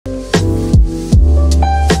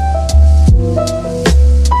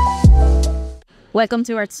Welcome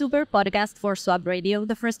to our super podcast for Swab Radio,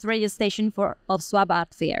 the first radio station of Swab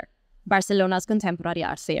Art Fair, Barcelona's contemporary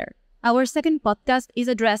art fair. Our second podcast is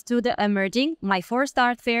addressed to the emerging MyFAF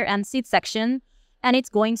Art Fair and SEED section, and it's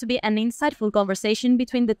going to be an insightful conversation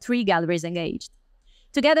between the three galleries engaged.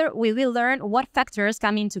 Together, we will learn what factors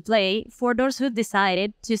come into play for those who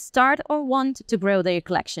decided to start or want to grow their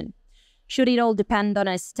collection. Should it all depend on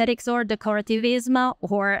aesthetics or decorativism,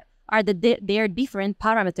 or are there different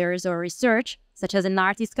parameters or research, such as an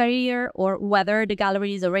artist's career, or whether the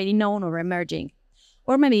gallery is already known or emerging?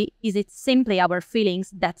 Or maybe is it simply our feelings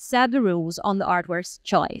that set the rules on the artwork's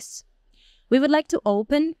choice? We would like to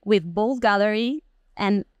open with both galleries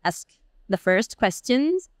and ask the first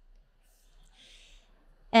questions.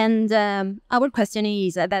 And our question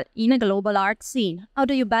is that in a global art scene, how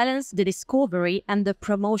do you balance the discovery and the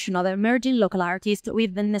promotion of emerging local artists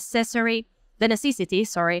with the necessity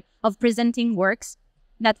of presenting works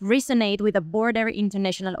that resonate with a broader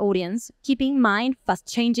international audience, keeping in mind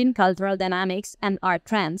fast-changing cultural dynamics and art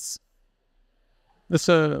trends? That's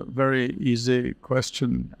a very easy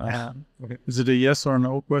question. Okay. Is it a yes or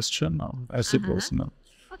no question? No, I suppose no.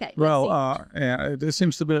 Okay. Well, this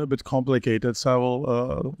seems to be a bit complicated, so I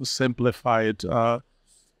will simplify it.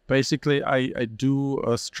 Basically, I do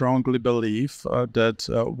strongly believe that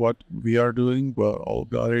what we are doing, well, all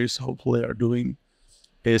galleries hopefully are doing,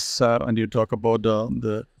 is when you talk about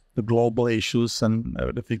the global issues and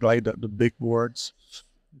everything like that, the big words,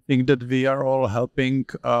 I think that we are all helping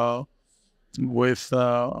with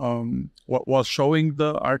what was showing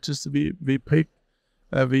the artists we pick.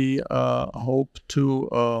 We hope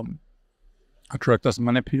to attract as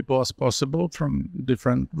many people as possible from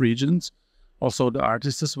different regions, also the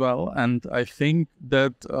artists as well. And I think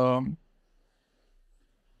that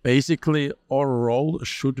basically our role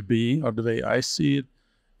should be, or the way I see it,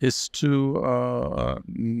 is to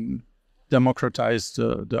democratize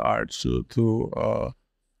the art, to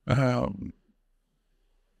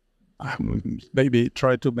maybe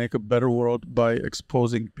try to make a better world by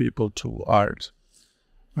exposing people to art.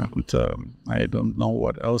 And I don't know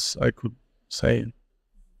what else I could say.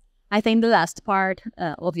 I think the last part,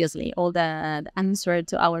 obviously, all the answer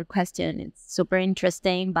to our question, it's super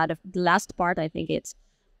interesting. But the last part, I think it's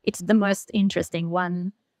the most interesting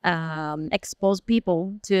one. Expose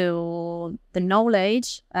people to the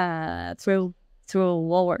knowledge through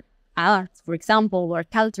our art, for example, or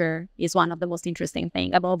culture is one of the most interesting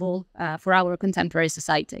things, above all, for our contemporary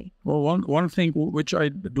society. Well, one thing which I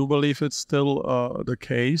do believe it's still the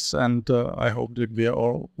case, and I hope that we are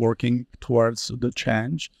all working towards the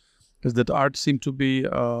change, is that art seemed to be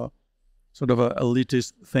sort of an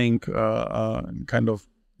elitist thing, kind of,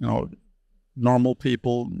 normal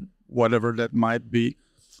people, whatever that might be,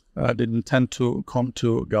 didn't tend to come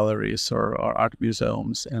to galleries or art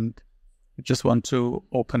museums, and I just want to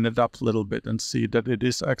open it up a little bit and see that it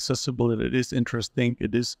is accessible, that it is interesting,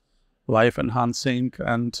 it is life enhancing,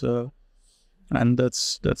 and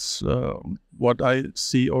that's what I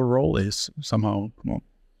see our role is somehow.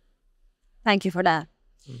 Thank you for that.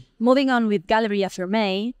 Moving on with Galerie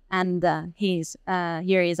Fermay, and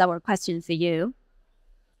here is our question for you.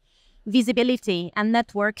 Visibility and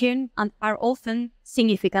networking are often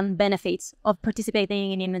significant benefits of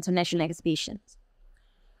participating in international exhibitions.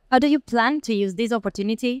 How do you plan to use this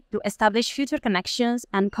opportunity to establish future connections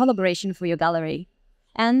and collaboration for your gallery?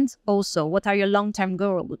 And also, what are your long-term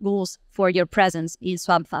goals for your presence in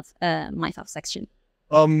MyFAF section?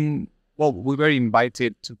 Well, we were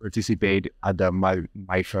invited to participate at the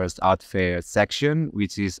MyFAF Art Fair section,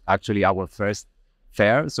 which is actually our first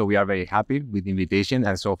fair. So we are very happy with the invitation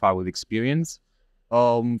and so far with experience.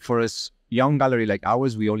 For a young gallery like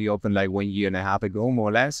ours, we only opened like 1.5 years ago, more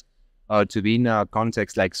or less. To be in a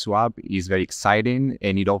context like Swab is very exciting,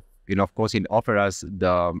 and it of course it offers us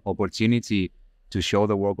the opportunity to show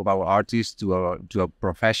the work of our artists to a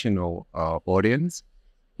professional audience,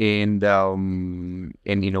 and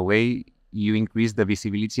in a way you increase the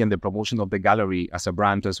visibility and the promotion of the gallery as a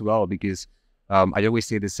brand as well, because I always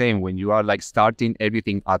say the same, when you are like starting,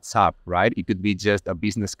 everything adds up, right? It could be just a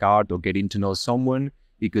business card or getting to know someone.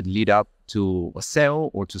 It could lead up to a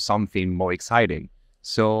sale or to something more exciting.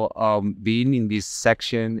 So being in this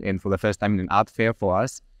section and for the first time in an art fair for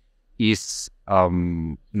us is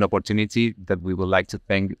an opportunity that we would like to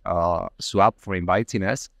thank Swab for inviting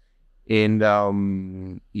us.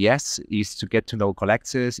 And yes, is to get to know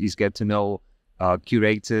collectors, is get to know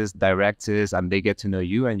curators, directors, and they get to know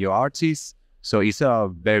you and your artists. So it's a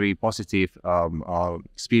very positive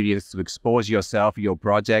experience to expose yourself, your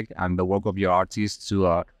project, and the work of your artists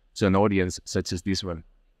to an audience such as this one.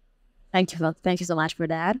 Thank you so much for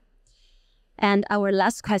that. And our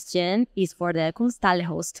last question is for the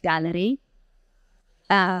Kunsthalle.ost gallery.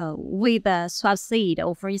 With Swab SEED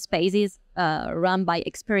offering spaces run by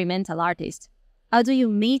experimental artists, how do you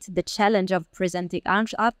meet the challenge of presenting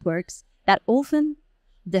artworks that often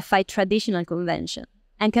defy traditional convention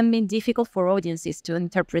and can be difficult for audiences to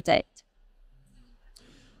interpret?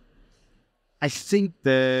 I think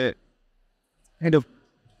the kind of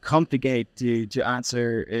complicated to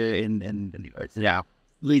answer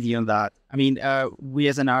leading on that. I mean, we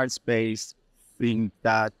as an art space think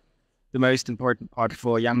that the most important part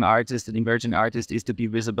for young artists and emerging artists is to be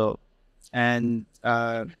visible. And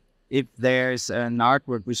if there's an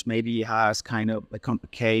artwork which maybe has kind of a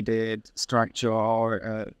complicated structure or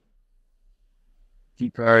a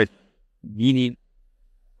deeper meaning,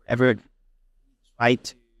 ever try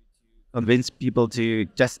to convince people to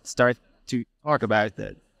just start to talk about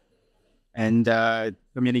it. And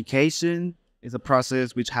communication is a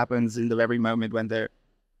process which happens in the very moment when the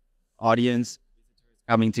audience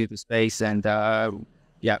coming to the space and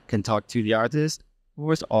can talk to the artist, of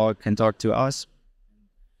course, or can talk to us.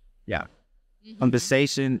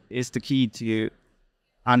 Conversation is the key to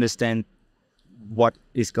understand what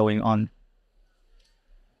is going on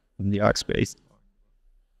in the art space.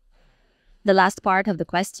 The last part of the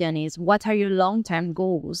question is, what are your long-term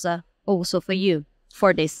goals also for you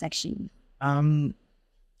for this section?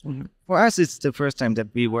 For us, it's the first time that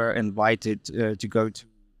we were invited to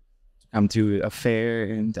come to a fair,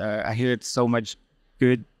 and I heard so much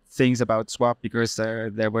good things about Swab because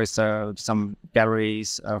there was some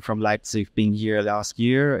galleries from Leipzig being here last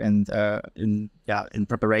year, and in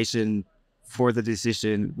preparation for the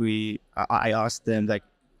decision, I asked them, like,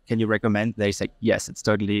 can you recommend? They said yes, it's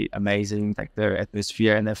totally amazing, like the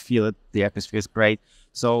atmosphere, and I feel the atmosphere is great.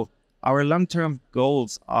 So our long-term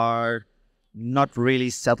goals are not really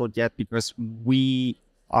settled yet because we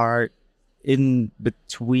are in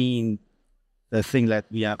between the thing that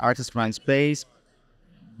we are artist-run space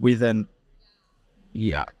with an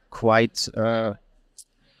quite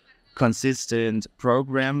consistent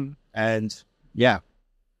program, and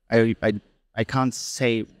I can't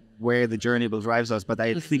say where the journey will drive us, but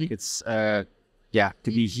I think it's to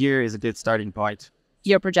be here is a good starting point.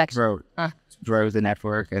 Your projection. Grow the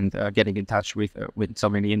network and getting in touch with so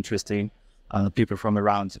many interesting people from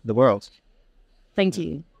around the world. Thank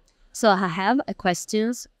you. So I have a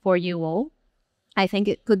questions for you all. I think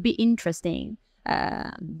it could be interesting,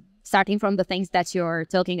 starting from the things that you're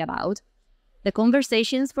talking about. The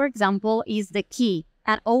conversations, for example, is the key,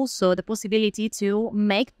 and also the possibility to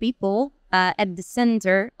make people at the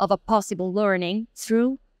center of a possible learning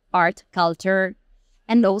through art, culture,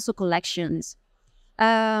 and also collections.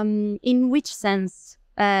 In which sense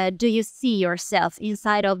do you see yourself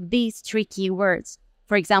inside of these three key words?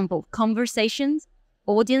 For example, conversations,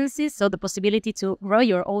 audiences, so the possibility to grow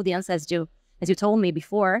your audience, as you told me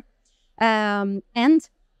before, and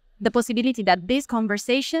the possibility that this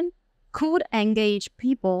conversation could engage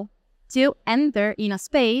people to enter in a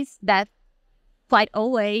space that quite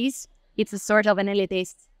always it's a sort of an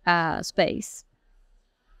elitist space.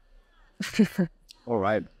 All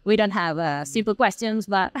right. We don't have simple questions,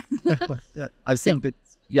 but I think that,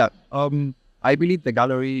 I believe the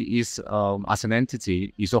gallery is, as an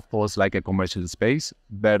entity, is of course like a commercial space,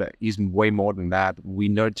 but is way more than that. We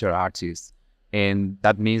nurture artists, and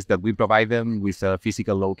that means that we provide them with a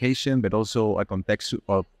physical location, but also a context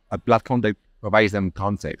or a platform that provides them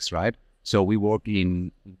context, right? So we work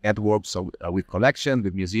in networks with collections,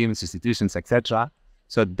 with museums, institutions, etc.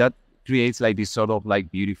 So that creates like this sort of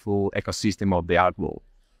like beautiful ecosystem of the art world.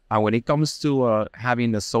 And when it comes to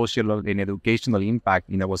having a social and educational impact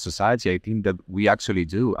in our society, I think that we actually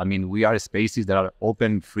do. I mean, we are spaces that are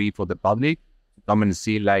open, free for the public to come and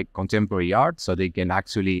see like contemporary art, so they can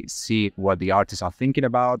actually see what the artists are thinking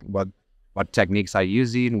about, what techniques are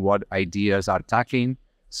using, what ideas are tackling.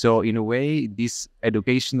 So in a way, this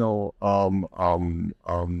educational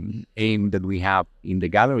aim that we have in the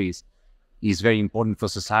galleries is very important for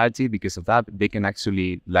society. Because of that, they can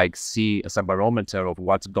actually like see as a barometer of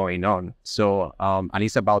what's going on. So, and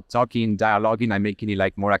it's about talking, dialoguing, and making it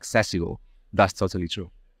like more accessible. That's totally true.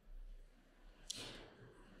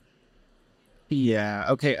 Yeah.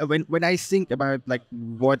 Okay. When I think about like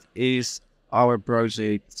what is our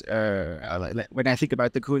project, when I think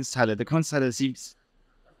about the Kunsthalle seems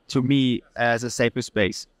to me as a safer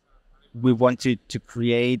space. We wanted to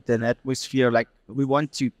create an atmosphere, like we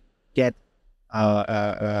want to get how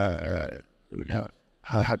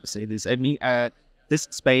to say this? I mean, this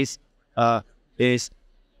space is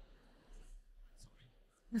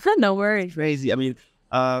no worries. Crazy. I mean,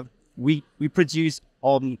 we produce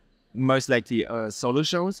most likely solo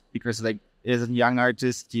shows, because like as a young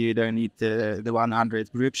artist, you don't need the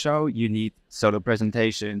 100 group show. You need solo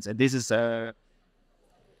presentations, and this is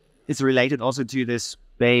it's related also to this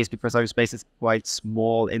space because our space is quite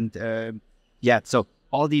small, and so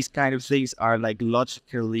all these kind of things are like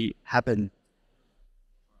logically happen,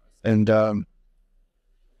 and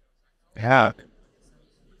yeah.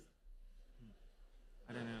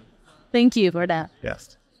 Thank you for that.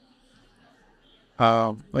 Yes.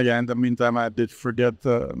 Yeah, in the meantime, I did forget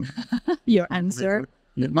Your answer.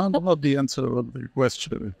 not the answer of the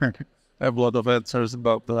question. I have a lot of answers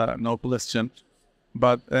about no question.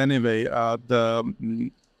 But anyway,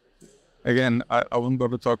 again, I want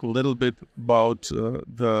to talk a little bit about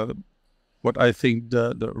what I think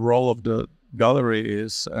the role of the gallery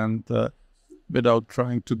is, and without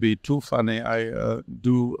trying to be too funny, I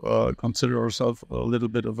do consider myself a little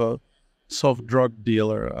bit of a soft drug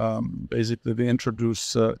dealer. Basically, we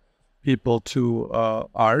introduce people to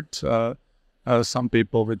art. Some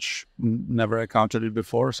people which never encountered it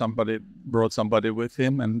before. Somebody brought somebody with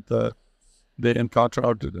him, and they encounter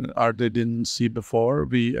art they didn't see before.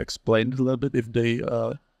 We explained a little bit if they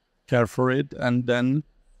care for it, and then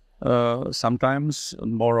sometimes,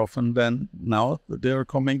 more often than now, they're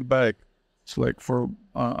coming back. It's like for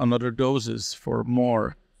another doses, for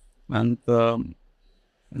more, and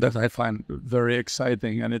that I find very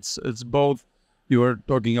exciting. And it's both. You were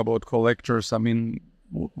talking about collectors. I mean,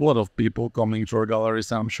 a lot of people coming to our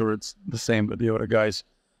galleries. I'm sure it's the same with the other guys.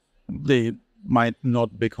 They might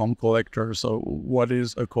not become collectors. So what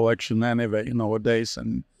is a collection anyway nowadays?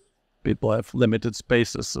 And people have limited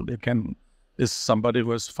spaces, so they can. Is somebody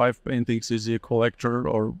who has 5 paintings, is he a collector,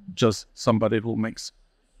 or just somebody who makes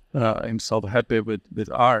himself happy with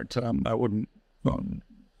art? I wouldn't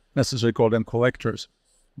necessarily call them collectors.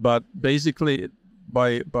 But basically,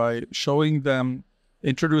 by showing them,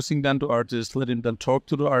 introducing them to artists, letting them talk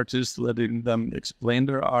to the artists, letting them explain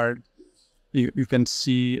their art, you can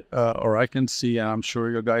see, or I can see, and I'm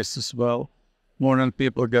sure you guys as well, more than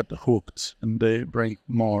people get hooked and they bring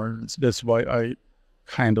more. That's why I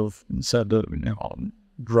kind of said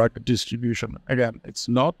drug distribution. Again, it's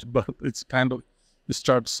not, but it's kind of, you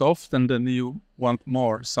start soft and then you want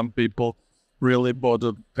more. Some people really bought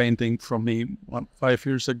a painting from me 5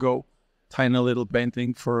 years ago, tiny little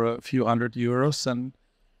painting for a few €100, and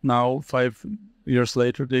now 5 years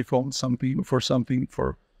later they found something for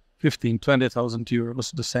 15,000-20,000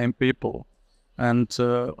 euros. The same people, and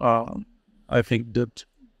I think that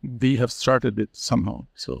we have started it somehow.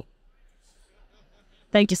 So,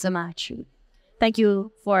 thank you so much. Thank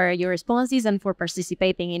you for your responses and for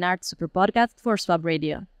participating in Art Super Podcast for Swab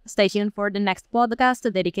Radio. Stay tuned for the next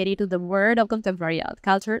podcast dedicated to the world of contemporary art,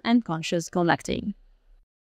 culture, and conscious collecting.